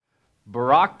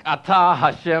Barak atah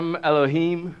Hashem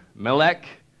Elohim melech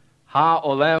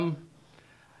ha-olem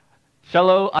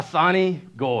shelo asani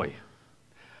goy.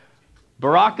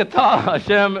 Barak atah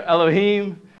Hashem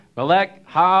Elohim melech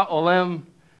ha-olem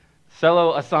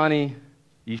shelo asani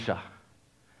isha.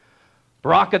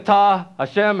 Barak atah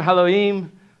Hashem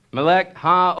Elohim melech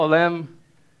ha-olem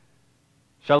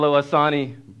shelo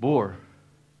asani bur.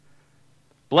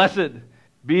 Blessed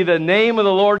be the name of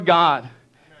the Lord God,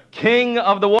 King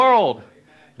of the world,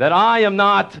 that I am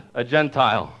not a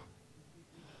Gentile.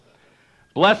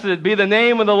 Blessed be the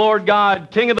name of the Lord God,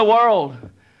 King of the world,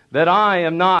 that I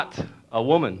am not a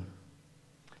woman.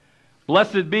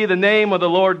 Blessed be the name of the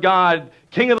Lord God,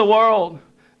 King of the world,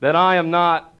 that I am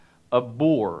not a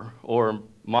boor, or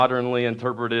modernly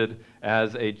interpreted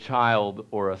as a child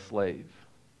or a slave.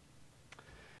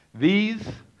 These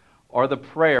are the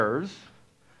prayers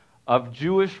of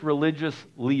Jewish religious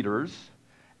leaders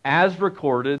as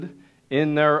recorded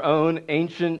in their own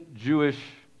ancient Jewish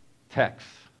texts.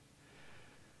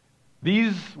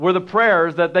 These were the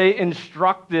prayers that they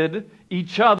instructed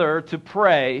each other to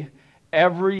pray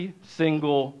every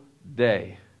single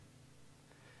day.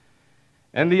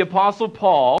 And the Apostle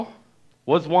Paul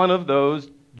was one of those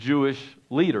Jewish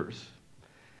leaders.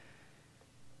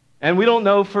 And we don't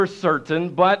know for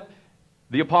certain, but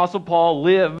the Apostle Paul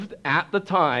lived at the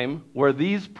time where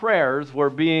these prayers were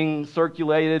being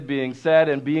circulated, being said,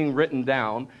 and being written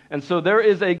down. And so there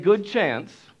is a good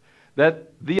chance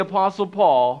that the Apostle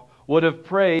Paul would have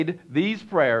prayed these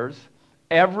prayers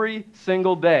every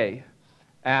single day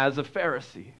as a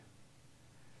Pharisee.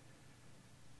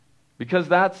 Because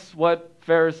that's what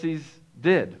Pharisees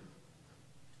did.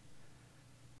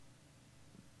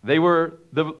 They were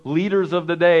the leaders of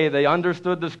the day. They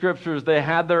understood the scriptures. They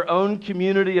had their own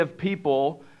community of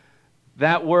people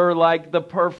that were like the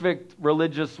perfect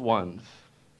religious ones.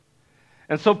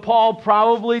 And so Paul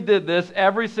probably did this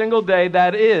every single day,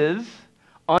 that is,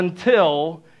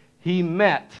 until he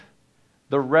met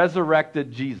the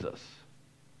resurrected Jesus.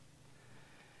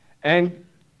 And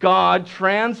God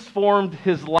transformed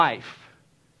his life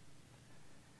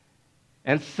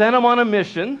and sent him on a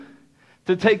mission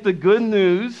to take the good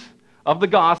news of the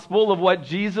gospel of what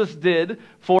Jesus did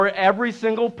for every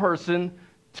single person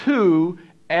to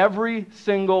every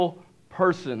single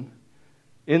person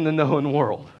in the known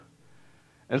world.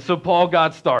 And so Paul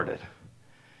got started.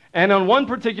 And on one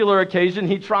particular occasion,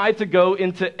 he tried to go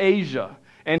into Asia.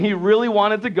 And he really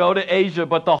wanted to go to Asia,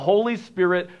 but the Holy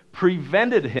Spirit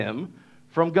prevented him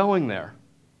from going there.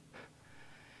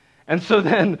 And so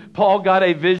then Paul got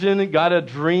a vision, got a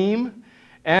dream.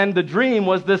 And the dream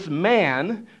was this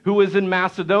man who was in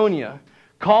Macedonia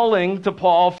calling to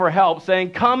Paul for help,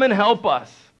 saying, "Come and help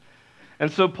us."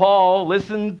 And so Paul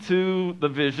listened to the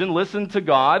vision, listened to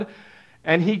God,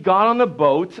 and he got on a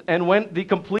boat and went the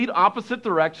complete opposite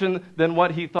direction than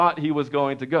what he thought he was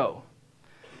going to go.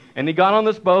 And he got on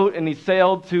this boat and he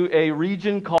sailed to a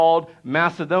region called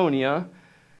Macedonia,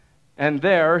 and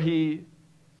there he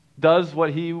does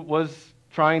what he was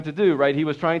trying to do, right? He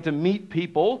was trying to meet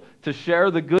people, to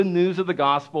share the good news of the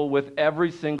gospel with every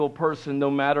single person,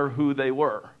 no matter who they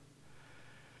were.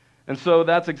 And so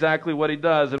that's exactly what he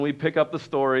does, and we pick up the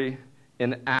story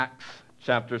in Acts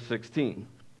chapter 16.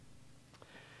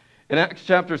 In Acts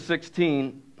chapter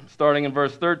 16, starting in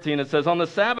verse 13, it says, "On the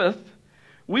Sabbath,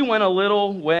 we went a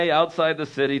little way outside the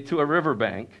city to a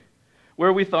riverbank,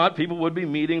 where we thought people would be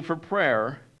meeting for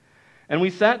prayer. And we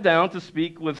sat down to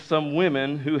speak with some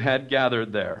women who had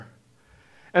gathered there."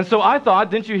 And so I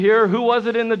thought, didn't you hear, who was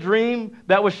it in the dream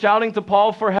that was shouting to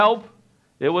Paul for help?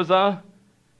 It was a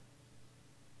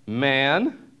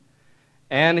man.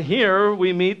 And here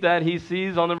we meet that he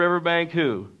sees on the riverbank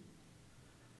who?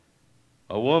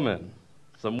 A woman,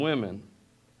 some women.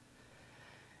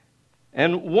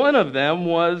 And one of them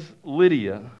was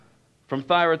Lydia from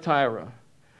Thyatira,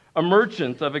 a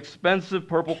merchant of expensive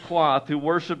purple cloth who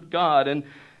worshiped God, and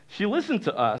she listened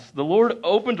to us. The Lord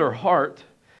opened her heart,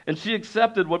 and she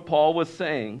accepted what Paul was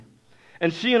saying.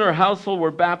 And she and her household were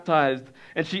baptized,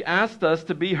 and she asked us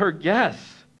to be her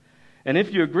guests. "And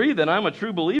if you agree that I'm a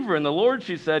true believer in the Lord,"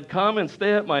 she said, "come and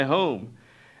stay at my home."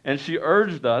 And she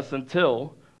urged us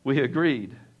until we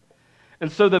agreed. And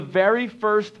so the very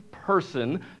first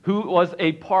person who was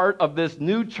a part of this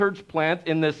new church plant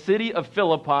in the city of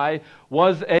Philippi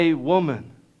was a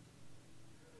woman.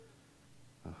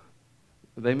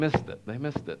 They missed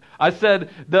it. I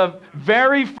said the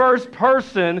very first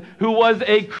person who was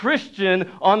a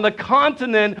Christian on the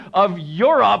continent of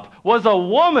Europe was a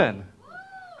woman.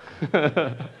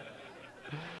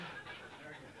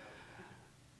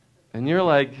 And you're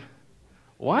like,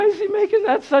 why is he making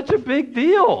that such a big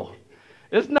deal?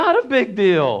 It's not a big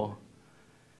deal.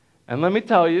 And let me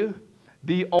tell you,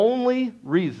 the only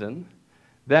reason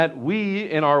that we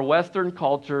in our Western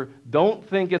culture don't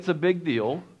think it's a big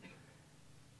deal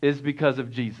is because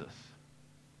of Jesus.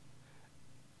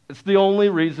 It's the only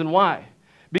reason why.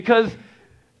 Because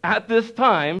at this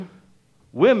time,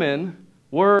 women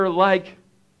were like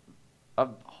a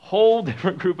whole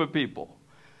different group of people.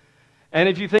 And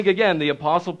if you think again, the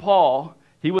Apostle Paul,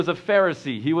 he was a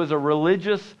Pharisee. He was a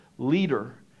religious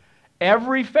leader.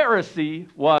 Every Pharisee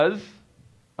was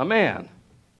a man.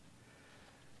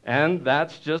 And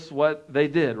that's just what they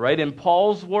did, right? In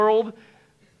Paul's world,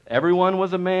 everyone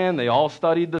was a man. They all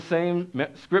studied the same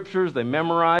scriptures. They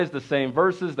memorized the same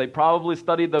verses. They probably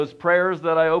studied those prayers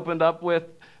that I opened up with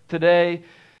today.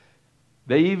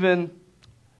 They even,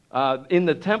 in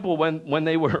the temple, when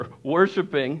they were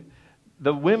worshiping,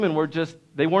 the women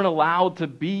they weren't allowed to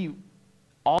be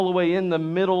all the way in the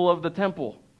middle of the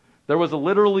temple. There was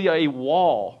literally a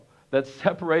wall that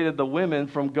separated the women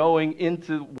from going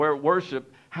into where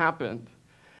worship happened.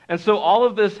 And so all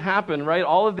of this happened, right?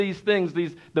 All of these things,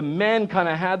 the men kind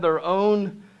of had their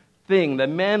own thing. The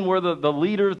men were the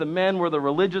leaders, the men were the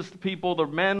religious people, the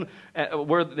men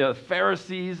were the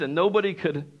Pharisees, and nobody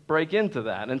could break into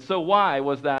that. And so why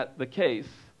was that the case?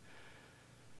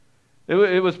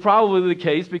 It was probably the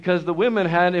case because the women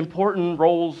had important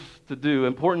roles to do,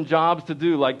 important jobs to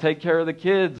do, like take care of the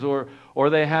kids, or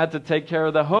they had to take care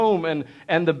of the home,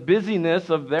 and the busyness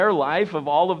of their life, of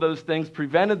all of those things,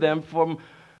 prevented them from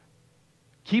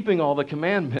keeping all the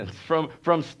commandments,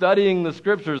 from studying the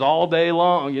scriptures all day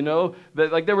long,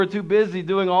 Like they were too busy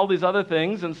doing all these other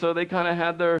things, and so they kind of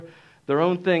had their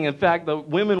own thing. In fact, the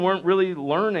women weren't really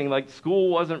learning, like school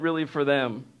wasn't really for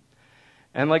them.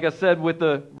 And like I said, with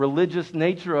the religious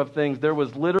nature of things, there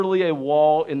was literally a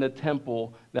wall in the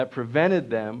temple that prevented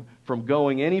them from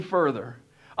going any further.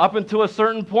 Up until a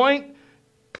certain point,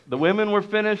 the women were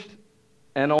finished,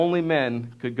 and only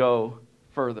men could go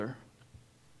further.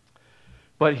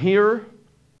 But here,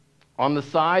 on the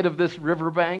side of this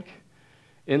riverbank,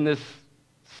 in this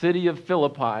city of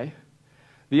Philippi,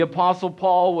 the Apostle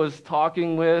Paul was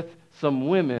talking with some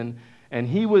women, and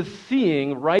he was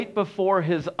seeing right before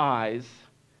his eyes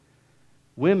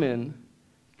women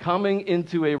coming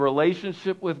into a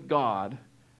relationship with God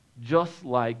just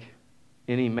like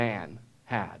any man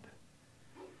had.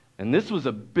 And this was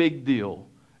a big deal,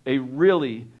 a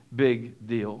really big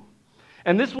deal.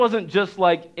 And this wasn't just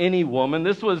like any woman.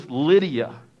 This was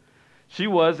Lydia. She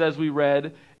was, as we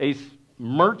read, a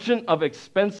merchant of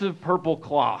expensive purple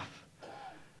cloth.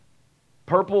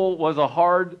 Purple was a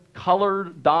hard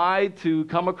colored dye to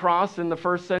come across in the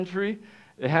first century.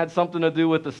 It had something to do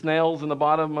with the snails in the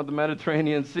bottom of the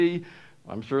Mediterranean Sea.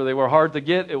 I'm sure they were hard to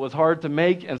get. It was hard to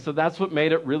make. And so that's what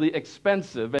made it really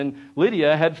expensive. And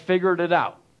Lydia had figured it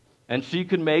out. And she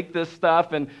could make this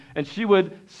stuff. And she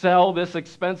would sell this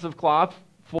expensive cloth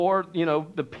for,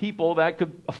 the people that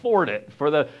could afford it.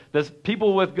 For the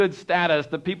people with good status,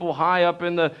 the people high up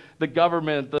in the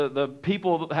government, the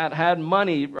people that had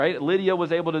money, right? Lydia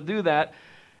was able to do that.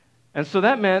 And so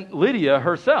that meant Lydia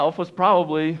herself was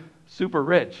probably super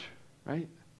rich, right?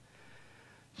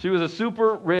 She was a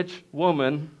super rich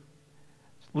woman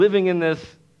living in this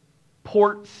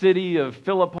port city of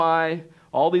Philippi.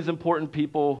 All these important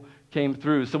people came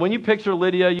through. So when you picture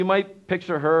Lydia, you might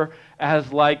picture her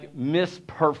as like Miss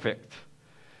Perfect.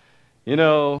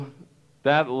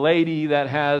 That lady that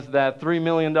has that $3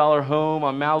 million home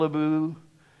on Malibu.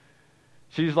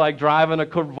 She's like driving a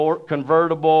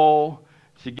convertible.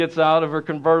 She gets out of her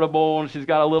convertible and she's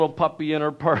got a little puppy in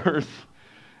her purse.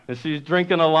 And she's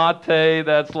drinking a latte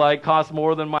that's like costs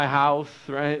more than my house,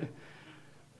 right?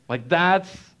 Like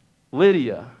that's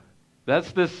Lydia.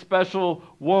 That's this special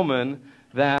woman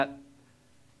that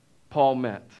Paul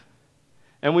met.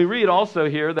 And we read also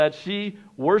here that she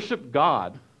worshiped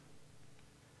God.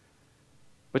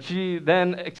 But she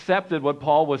then accepted what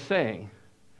Paul was saying.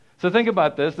 So think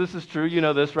about this. This is true. You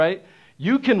know this, right?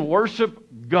 You can worship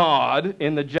God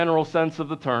in the general sense of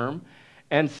the term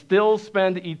and still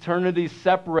spend eternity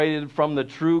separated from the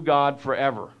true God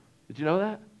forever. Did you know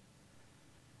that?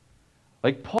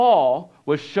 Like Paul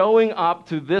was showing up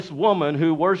to this woman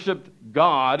who worshiped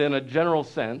God in a general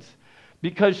sense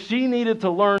because she needed to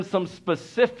learn some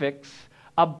specifics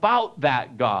about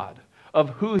that God, of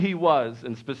who he was,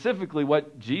 and specifically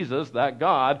what Jesus, that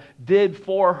God, did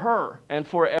for her and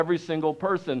for every single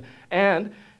person.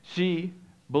 And she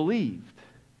believed.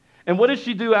 And what did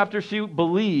she do after she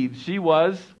believed? She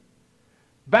was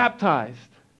baptized.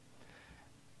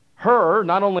 Her,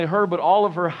 not only her, but all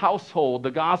of her household,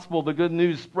 the gospel, the good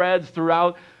news spreads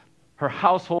throughout her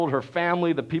household, her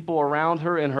family, the people around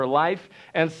her in her life.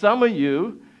 And some of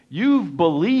you, you've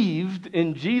believed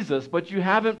in Jesus, but you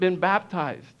haven't been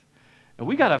baptized. And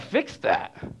we got to fix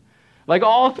that. Like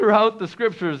all throughout the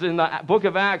scriptures in the book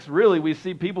of Acts, really, we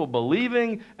see people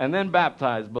believing and then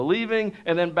baptized, believing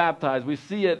and then baptized. We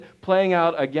see it playing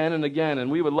out again and again,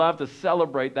 and we would love to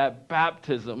celebrate that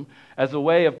baptism as a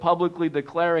way of publicly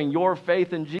declaring your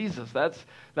faith in Jesus.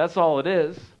 That's all it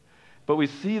is. But we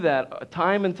see that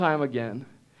time and time again.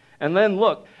 And then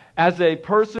look, as a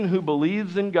person who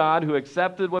believes in God, who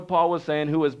accepted what Paul was saying,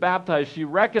 who was baptized, she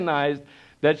recognized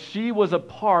that she was a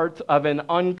part of an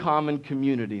uncommon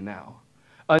community now,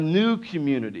 a new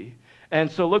community.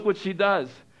 And so look what she does.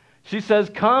 She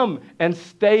says, come and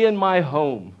stay in my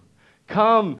home.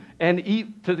 Come and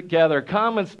eat together.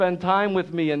 Come and spend time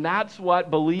with me. And that's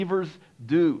what believers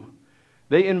do.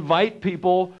 They invite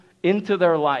people into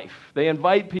their life. They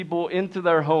invite people into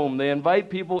their home. They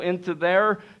invite people into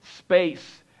their space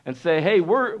and say, hey,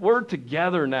 we're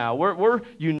together now. We're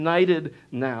united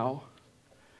now.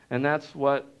 And that's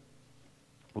what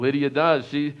Lydia does.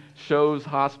 She shows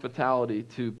hospitality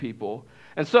to people.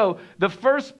 And so the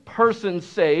first person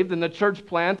saved in the church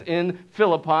plant in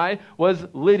Philippi was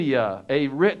Lydia, a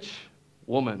rich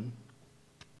woman.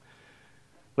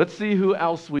 Let's see who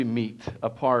else we meet a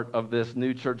part of this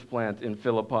new church plant in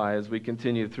Philippi as we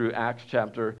continue through Acts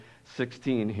chapter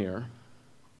 16 here.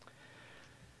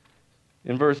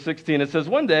 In verse 16 it says,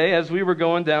 one day as we were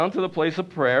going down to the place of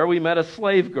prayer, we met a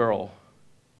slave girl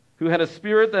who had a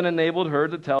spirit that enabled her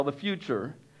to tell the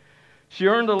future. She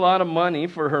earned a lot of money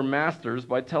for her masters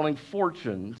by telling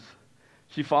fortunes.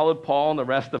 She followed Paul and the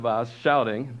rest of us,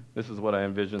 shouting, this is what I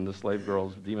envisioned the slave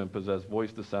girl's demon-possessed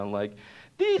voice to sound like,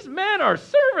 these men are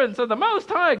servants of the Most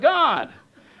High God,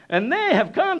 and they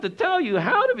have come to tell you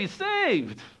how to be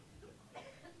saved.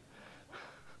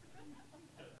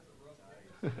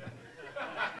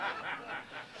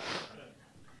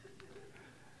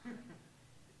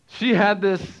 She had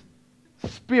this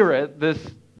spirit, this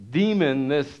demon,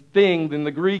 this thing. In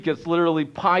the Greek, it's literally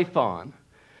python.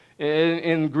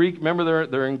 In Greek, remember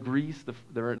they're in Greece,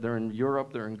 they're in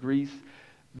Europe, they're in Greece.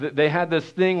 They had this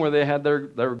thing where they had their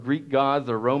Greek gods,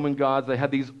 their Roman gods. They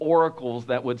had these oracles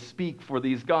that would speak for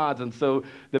these gods. And so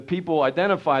the people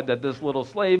identified that this little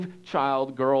slave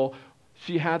child girl,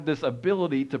 she had this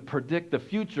ability to predict the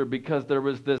future because there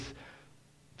was this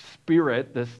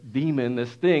spirit, this demon,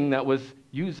 this thing that was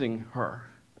using her.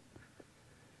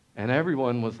 And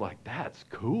everyone was like, that's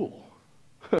cool.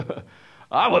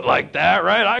 I would like that,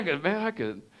 right? I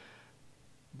could.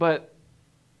 But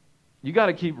you got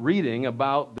to keep reading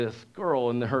about this girl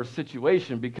and her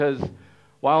situation, because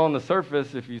while on the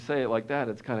surface, if you say it like that,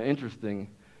 it's kind of interesting.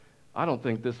 I don't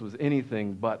think this was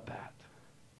anything but that.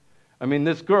 I mean,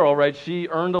 this girl, right, she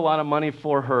earned a lot of money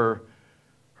for her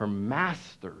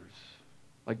masters.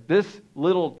 Like, this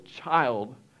little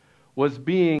child was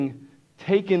being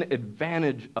taken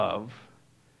advantage of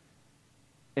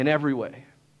in every way.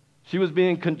 She was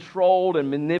being controlled and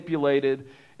manipulated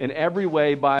in every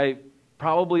way by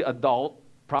probably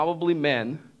probably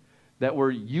men that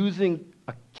were using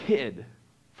a kid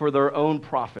for their own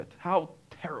profit. How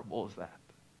terrible is that?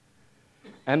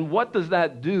 And what does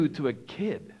that do to a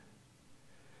kid?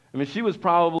 I mean, she was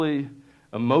probably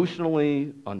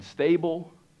emotionally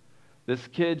unstable. This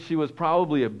kid, she was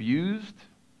probably abused.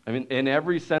 I mean, in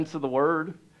every sense of the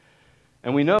word.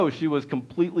 And we know she was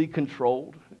completely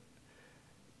controlled.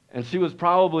 And she was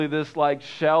probably this like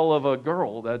shell of a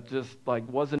girl that just like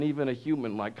wasn't even a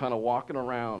human, like kind of walking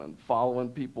around and following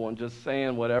people and just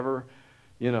saying whatever,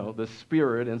 the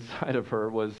spirit inside of her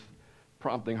was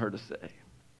prompting her to say.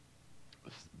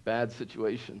 It's a bad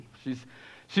situation.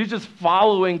 She's just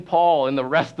following Paul and the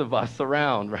rest of us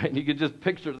around, right? And you could just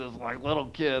picture this like little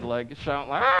kid like shouting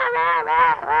like,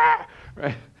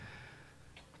 right?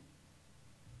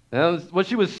 And what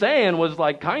she was saying was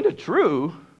like kind of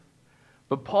true,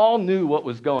 but Paul knew what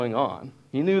was going on.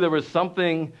 He knew there was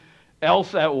something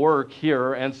else at work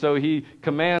here, and so he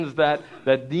commands that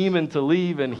demon to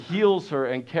leave and heals her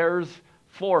and cares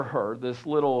for her, this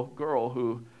little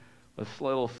girl this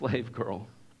little slave girl.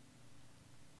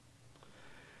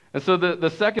 And so the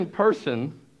second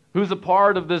person who's a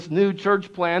part of this new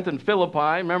church plant in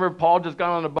Philippi, remember Paul just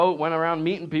got on a boat, went around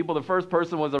meeting people. The first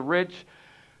person was a rich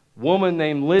woman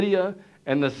named Lydia,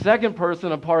 and the second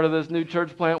person a part of this new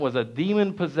church plant was a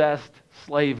demon-possessed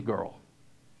slave girl.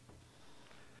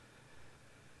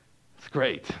 It's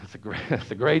great.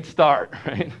 It's a great start,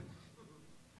 right?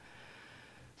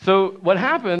 So what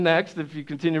happened next, if you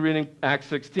continue reading Acts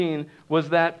 16, was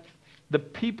that the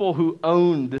people who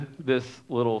owned this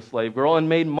little slave girl and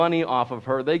made money off of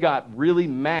her, they got really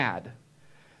mad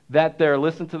that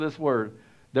listen to this word,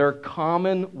 their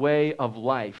common way of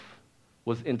life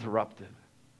was interrupted.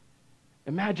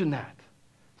 Imagine that.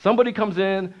 Somebody comes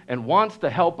in and wants to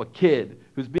help a kid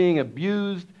who's being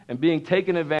abused and being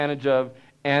taken advantage of,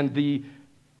 and the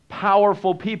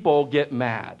powerful people get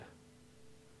mad.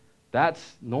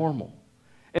 That's normal.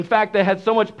 In fact, they had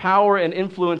so much power and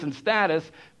influence and status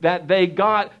that they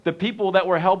got the people that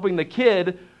were helping the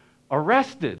kid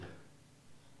arrested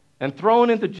and thrown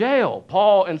into jail.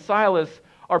 Paul and Silas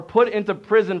are put into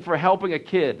prison for helping a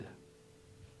kid.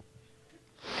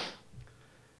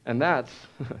 And that's,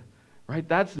 right,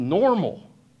 that's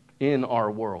normal in our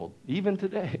world, even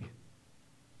today.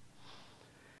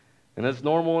 And that's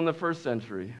normal in the first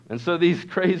century. And so these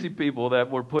crazy people that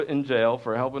were put in jail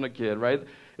for helping a kid, right?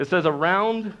 It says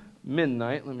around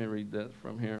midnight, let me read that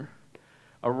from here.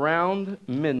 Around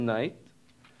midnight,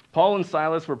 Paul and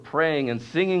Silas were praying and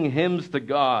singing hymns to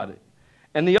God.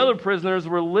 And the other prisoners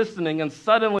were listening, and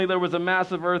suddenly there was a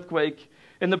massive earthquake,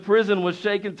 and the prison was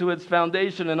shaken to its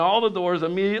foundation, and all the doors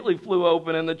immediately flew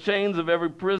open, and the chains of every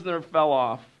prisoner fell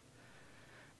off.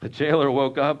 The jailer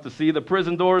woke up to see the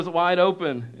prison doors wide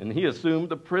open, and he assumed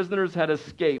the prisoners had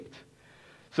escaped.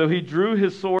 So he drew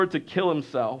his sword to kill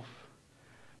himself.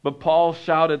 But Paul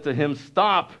shouted to him,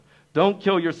 "Stop! Don't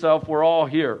kill yourself. We're all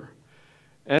here."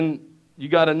 And you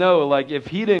got to know, like, if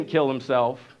he didn't kill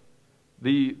himself,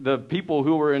 the people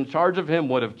who were in charge of him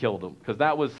would have killed him, because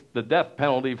that was the death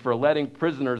penalty for letting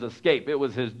prisoners escape. It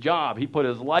was his job. He put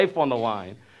his life on the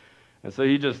line. And so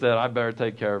he just said, I better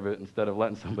take care of it instead of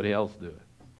letting somebody else do it.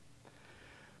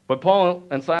 But Paul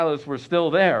and Silas were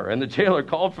still there, and the jailer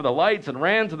called for the lights and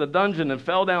ran to the dungeon and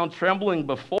fell down trembling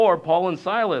before Paul and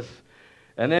Silas.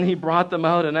 And then he brought them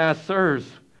out and asked,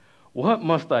 "Sirs, what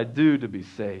must I do to be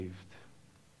saved?"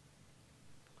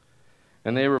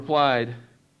 And they replied,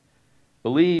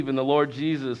 "Believe in the Lord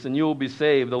Jesus, and you will be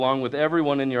saved, along with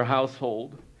everyone in your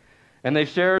household." And they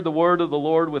shared the word of the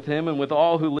Lord with him and with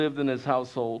all who lived in his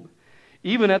household.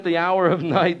 Even at the hour of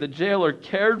night, the jailer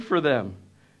cared for them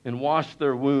and washed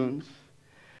their wounds.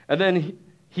 And then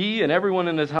he and everyone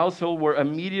in his household were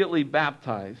immediately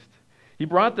baptized. He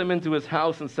brought them into his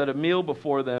house and set a meal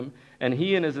before them, and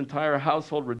he and his entire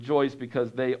household rejoiced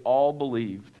because they all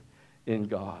believed in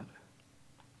God.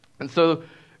 And so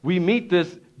we meet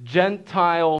this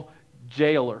Gentile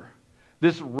jailer,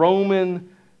 this Roman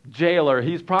jailer.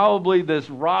 He's probably this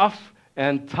rough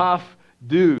and tough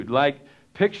dude, like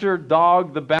picture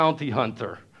Dog the Bounty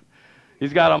Hunter.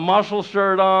 He's got a muscle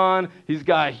shirt on. He's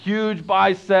got huge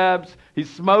biceps. He's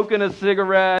smoking a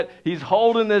cigarette. He's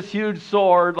holding this huge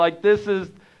sword. Like, this is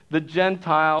the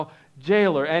Gentile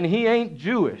jailer. And he ain't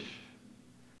Jewish.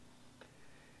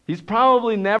 He's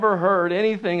probably never heard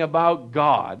anything about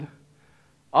God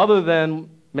other than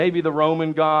maybe the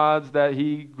Roman gods that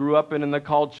he grew up in the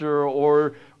culture,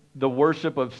 or the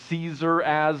worship of Caesar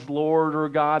as Lord or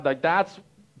God. Like, that's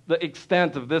the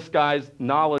extent of this guy's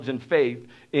knowledge and faith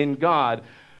in God.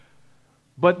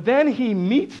 But then he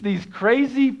meets these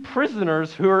crazy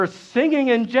prisoners who are singing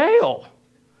in jail.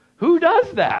 Who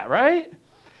does that, right?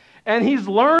 And he's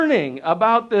learning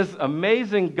about this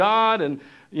amazing God, and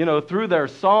through their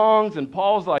songs, and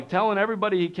Paul's like telling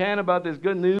everybody he can about this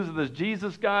good news of this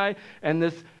Jesus guy, and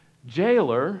this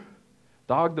jailer,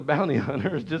 Dog the Bounty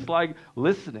Hunter, is just like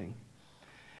listening.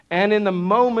 And in the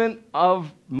moment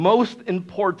of most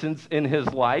importance in his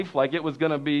life, like it was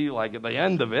going to be like at the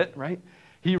end of it, right?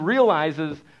 He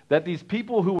realizes that these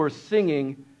people who were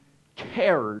singing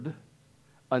cared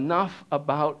enough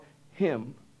about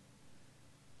him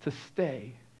to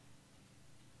stay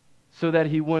so that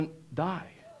he wouldn't die.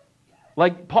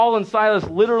 Like, Paul and Silas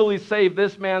literally saved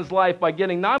this man's life by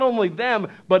getting not only them,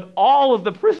 but all of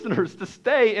the prisoners to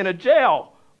stay in a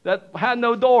jail that had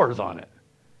no doors on it.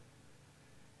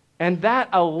 And that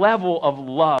a level of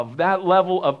love, that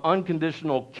level of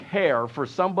unconditional care for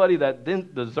somebody that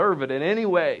didn't deserve it in any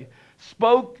way,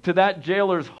 spoke to that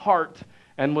jailer's heart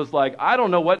and was like, I don't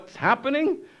know what's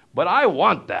happening, but I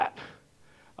want that.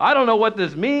 I don't know what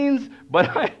this means,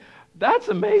 but that's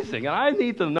amazing, and I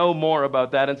need to know more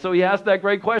about that. And so he asked that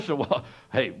great question,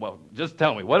 well, just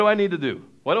tell me, what do I need to do?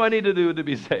 What do I need to do to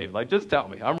be saved? Like, just tell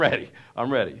me. I'm ready.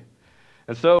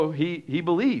 And so he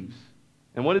believes.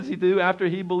 And what does he do after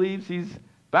he believes? He's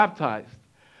baptized.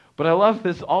 But I love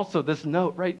this also, this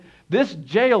note, right? This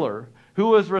jailer who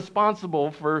was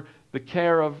responsible for the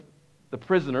care of the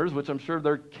prisoners, which I'm sure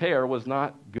their care was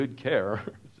not good care,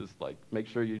 just like make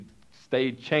sure you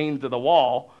stay chained to the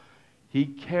wall. He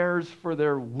cares for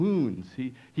their wounds.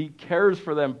 He cares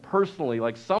for them personally,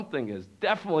 like something has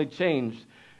definitely changed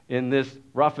in this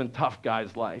rough and tough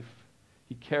guy's life.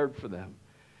 He cared for them.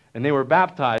 And they were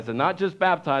baptized, and not just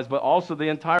baptized, but also the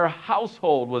entire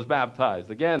household was baptized.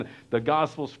 Again, the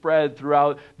gospel spread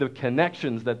throughout the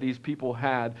connections that these people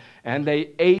had, and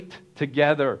they ate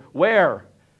together. Where?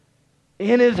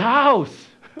 In his house.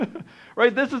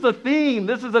 Right? This is a theme.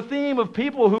 This is a theme of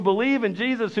people who believe in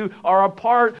Jesus, who are a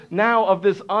part now of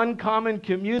this uncommon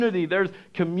community. There's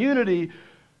community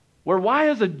where why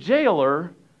is a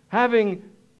jailer having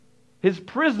his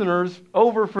prisoners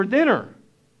over for dinner?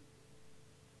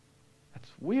 That's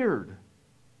weird.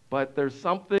 But there's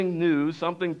something new,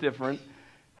 something different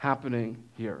happening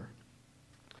here.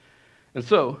 And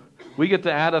so, we get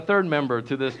to add a third member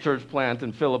to this church plant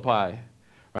in Philippi.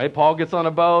 Right? Paul gets on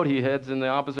a boat, he heads in the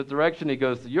opposite direction, he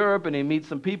goes to Europe, and he meets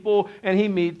some people, and he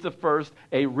meets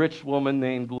a rich woman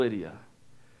named Lydia.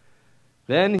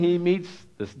 Then he meets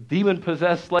this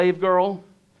demon-possessed slave girl,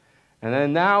 and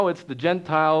then now it's the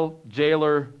Gentile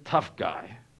jailer tough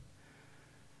guy.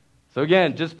 So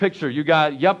again, just picture, you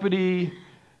got yuppity,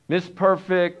 Miss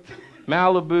Perfect,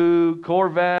 Malibu,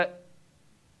 Corvette,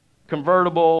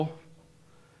 convertible.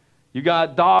 You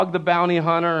got Dog the Bounty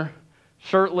Hunter,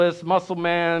 shirtless, muscle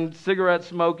man, cigarette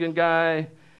smoking guy,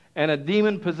 and a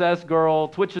demon-possessed girl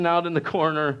twitching out in the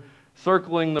corner,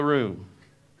 circling the room.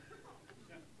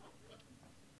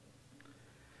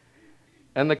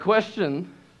 And the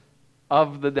question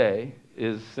of the day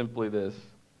is simply this.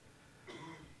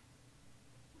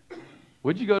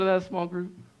 Would you go to that small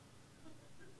group?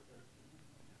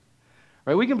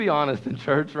 Right? We can be honest in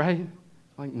church, right?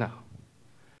 Like, no.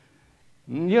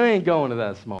 You ain't going to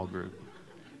that small group.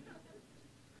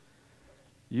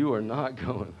 You are not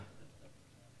going.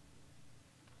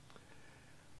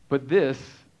 But this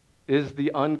is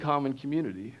the uncommon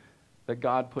community that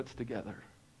God puts together.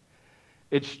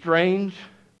 It's strange.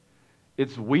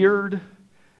 It's weird.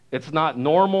 It's not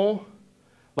normal.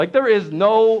 Like there is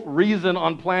no reason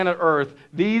on planet Earth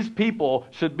these people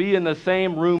should be in the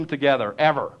same room together,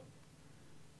 ever.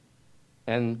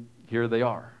 And here they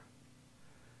are.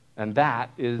 And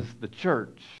that is the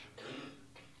church.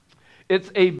 It's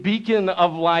a beacon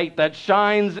of light that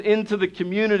shines into the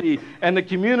community, and the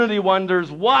community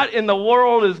wonders, what in the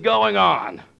world is going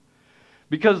on?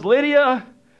 Because Lydia,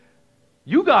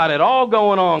 you got it all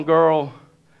going on, girl.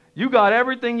 You got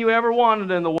everything you ever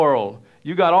wanted in the world.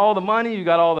 You got all the money, you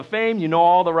got all the fame, you know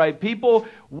all the right people.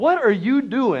 What are you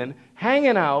doing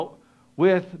hanging out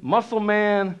with muscle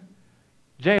man,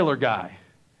 jailer guy?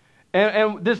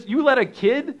 And this, you let a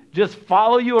kid just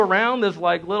follow you around, this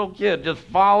like little kid just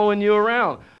following you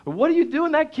around. What are you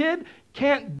doing? That kid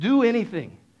can't do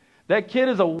anything. That kid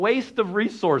is a waste of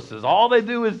resources. All they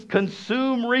do is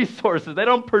consume resources. They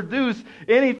don't produce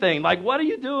anything. Like, what are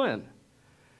you doing?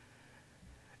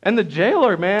 And the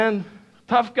jailer, man,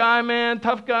 tough guy,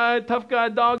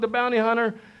 Dog the Bounty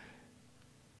Hunter.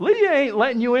 Lydia ain't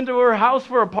letting you into her house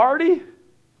for a party.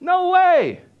 No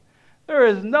way. There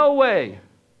is no way.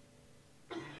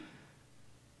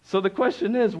 So the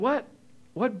question is, what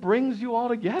brings you all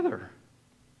together?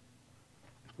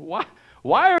 Why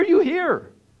are you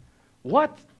here?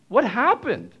 What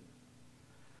happened?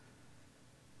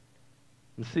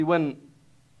 And see, when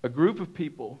a group of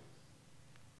people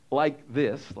like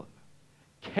this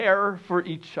care for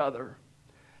each other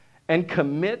and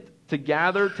commit to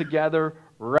gather together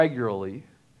regularly,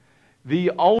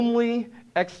 the only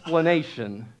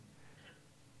explanation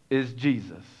is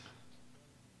Jesus.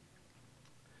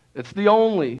 It's the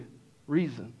only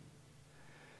reason.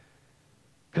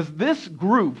 Because this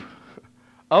group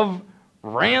of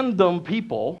random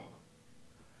people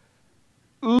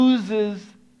oozes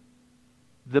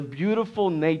the beautiful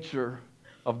nature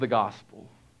of the gospel,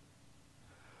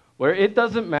 where it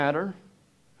doesn't matter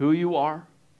who you are.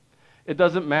 It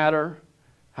doesn't matter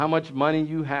how much money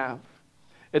you have.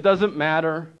 It doesn't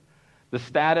matter the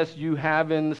status you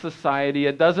have in society.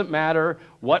 It doesn't matter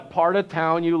what part of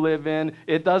town you live in.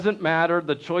 It doesn't matter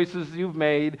the choices you've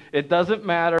made. It doesn't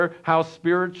matter how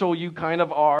spiritual you kind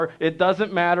of are. It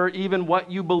doesn't matter even what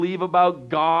you believe about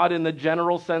God in the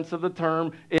general sense of the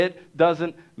term. It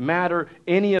doesn't matter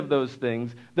any of those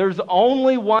things. There's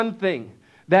only one thing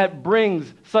that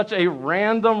brings such a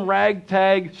random,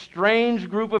 ragtag, strange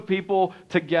group of people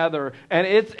together. And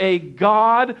it's a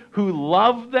God who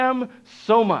loved them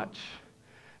so much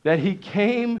that he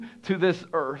came to this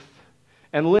earth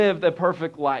and lived a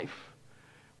perfect life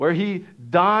where he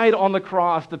died on the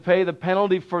cross to pay the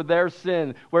penalty for their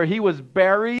sin, where he was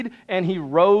buried and he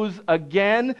rose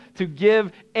again to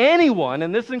give anyone,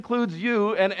 and this includes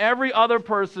you and every other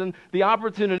person, the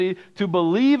opportunity to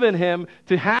believe in him,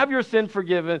 to have your sin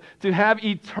forgiven, to have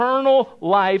eternal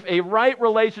life, a right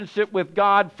relationship with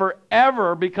God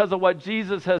forever because of what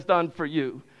Jesus has done for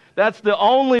you. That's the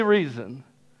only reason.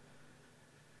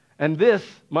 And this,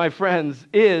 my friends,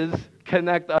 is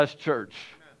Connect Us Church.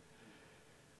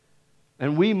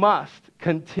 And we must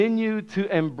continue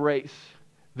to embrace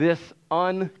this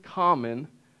uncommon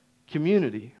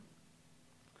community.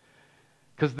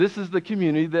 Because this is the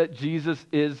community that Jesus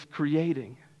is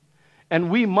creating. And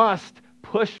we must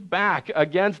push back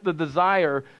against the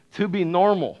desire to be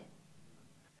normal.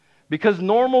 Because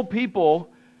normal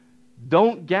people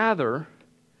don't gather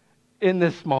in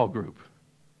this small group.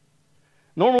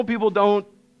 Normal people don't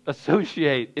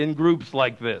associate in groups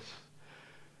like this.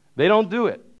 They don't do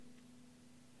it.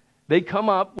 They come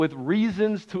up with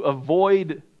reasons to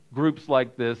avoid groups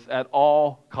like this at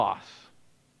all costs.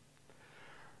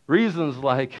 Reasons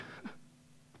like,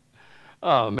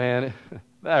 oh man,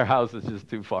 that house is just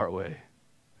too far away.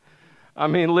 I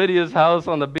mean, Lydia's house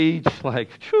on the beach, like,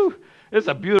 whew, it's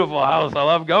a beautiful house. I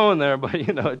love going there, but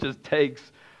it just takes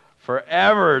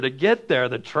forever to get there.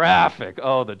 The traffic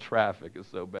is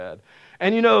so bad.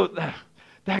 And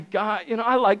that guy,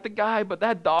 I like the guy, but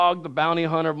that dog, the bounty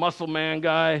hunter, muscle man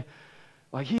guy,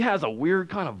 like he has a weird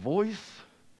kind of voice.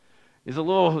 He's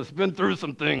been through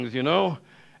some things,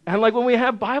 And like when we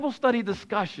have Bible study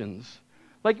discussions,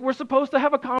 like we're supposed to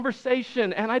have a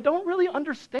conversation, and I don't really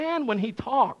understand when he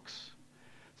talks.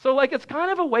 So like it's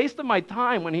kind of a waste of my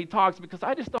time when he talks because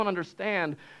I just don't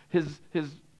understand his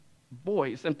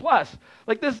voice. And plus,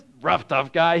 like this rough,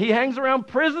 tough guy, he hangs around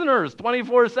prisoners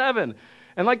 24/7.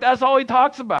 And like that's all he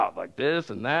talks about, like this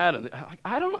and that. And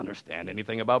I don't understand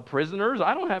anything about prisoners.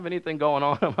 I don't have anything going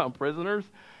on about prisoners.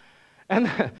 And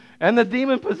the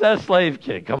demon-possessed slave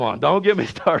kid, come on, don't get me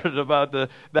started about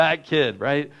that kid,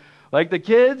 right? Like the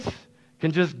kids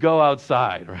can just go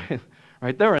outside, right?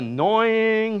 Right? They're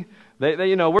annoying.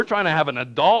 They we're trying to have an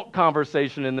adult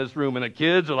conversation in this room, and the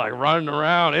kids are like running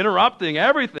around, interrupting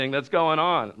everything that's going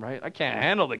on, right? I can't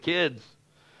handle the kids.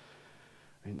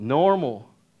 Normal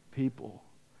people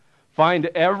find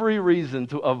every reason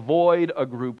to avoid a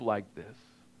group like this.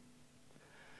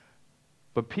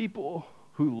 But people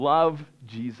who love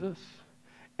Jesus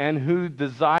and who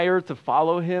desire to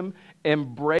follow him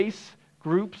embrace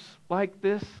groups like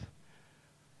this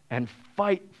and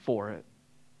fight for it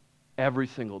every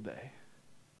single day.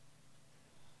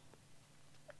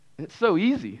 It's so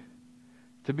easy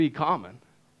to be common.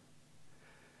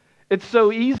 It's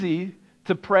so easy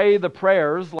to pray the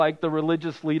prayers like the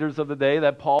religious leaders of the day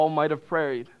that Paul might have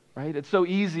prayed, right? It's so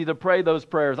easy to pray those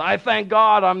prayers. I thank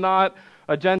God I'm not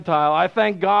a Gentile. I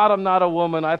thank God I'm not a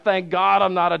woman. I thank God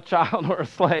I'm not a child or a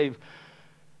slave.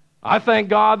 I thank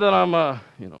God that I'm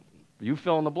you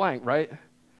fill in the blank, right?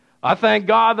 I thank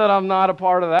God that I'm not a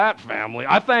part of that family.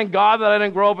 I thank God that I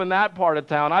didn't grow up in that part of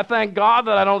town. I thank God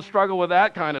that I don't struggle with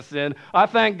that kind of sin. I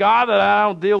thank God that I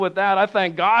don't deal with that. I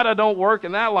thank God I don't work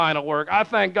in that line of work. I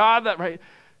thank God that, right?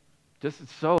 Just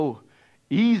it's so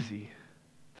easy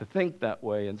to think that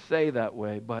way and say that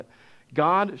way. But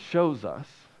God shows us,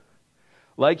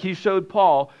 like he showed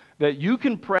Paul, that you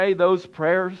can pray those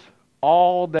prayers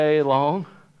all day long.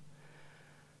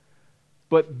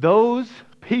 But those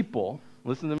people,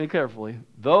 listen to me carefully,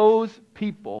 those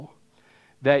people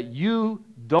that you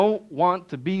don't want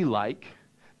to be like,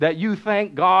 that you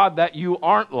thank God that you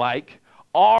aren't like,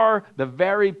 are the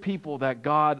very people that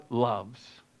God loves.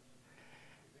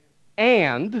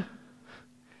 And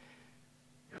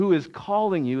who is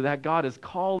calling you, that God is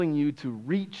calling you to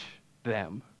reach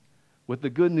them with the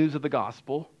good news of the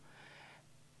gospel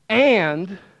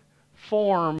and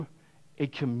form a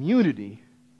community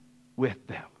with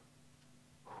them.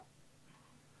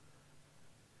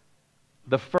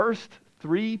 The first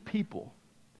 3 people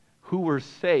who were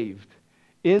saved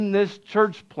in this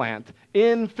church plant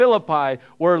in Philippi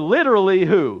were literally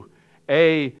who?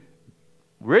 A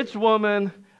rich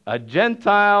woman, a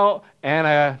Gentile, and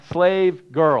a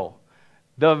slave girl.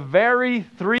 The very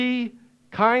 3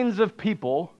 kinds of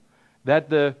people that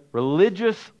the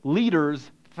religious leaders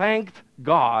thanked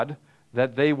God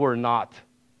that they were not.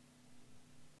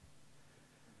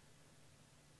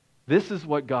 This is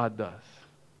what God does.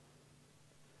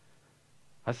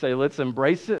 I say, let's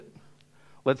embrace it.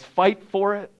 Let's fight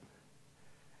for it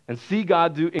and see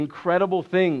God do incredible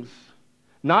things,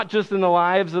 not just in the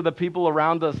lives of the people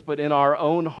around us, but in our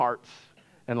own hearts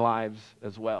and lives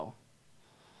as well.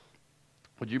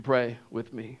 Would you pray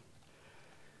with me?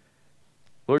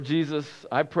 Lord Jesus,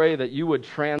 I pray that you would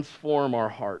transform our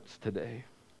hearts today.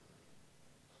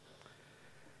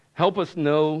 Help us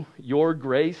know your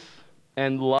grace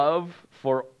and love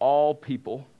for all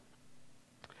people.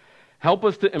 Help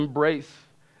us to embrace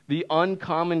the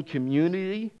uncommon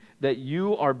community that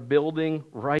you are building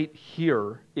right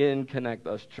here in Connect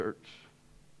Us Church.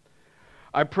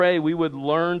 I pray we would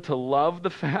learn to love the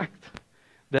fact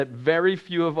that very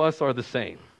few of us are the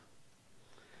same.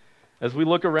 As we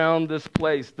look around this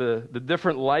place, the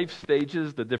different life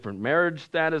stages, the different marriage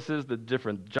statuses, the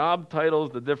different job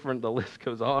titles, the list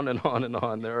goes on and on and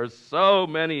on. There are so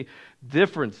many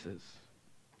differences.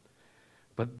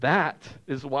 But that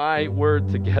is why we're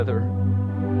together.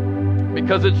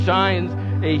 Because it shines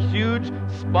a huge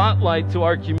spotlight to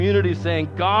our community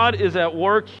saying, God is at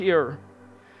work here.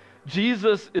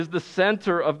 Jesus is the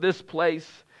center of this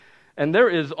place. And there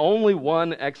is only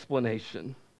one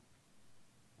explanation.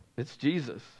 It's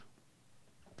Jesus.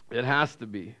 It has to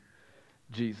be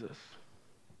Jesus.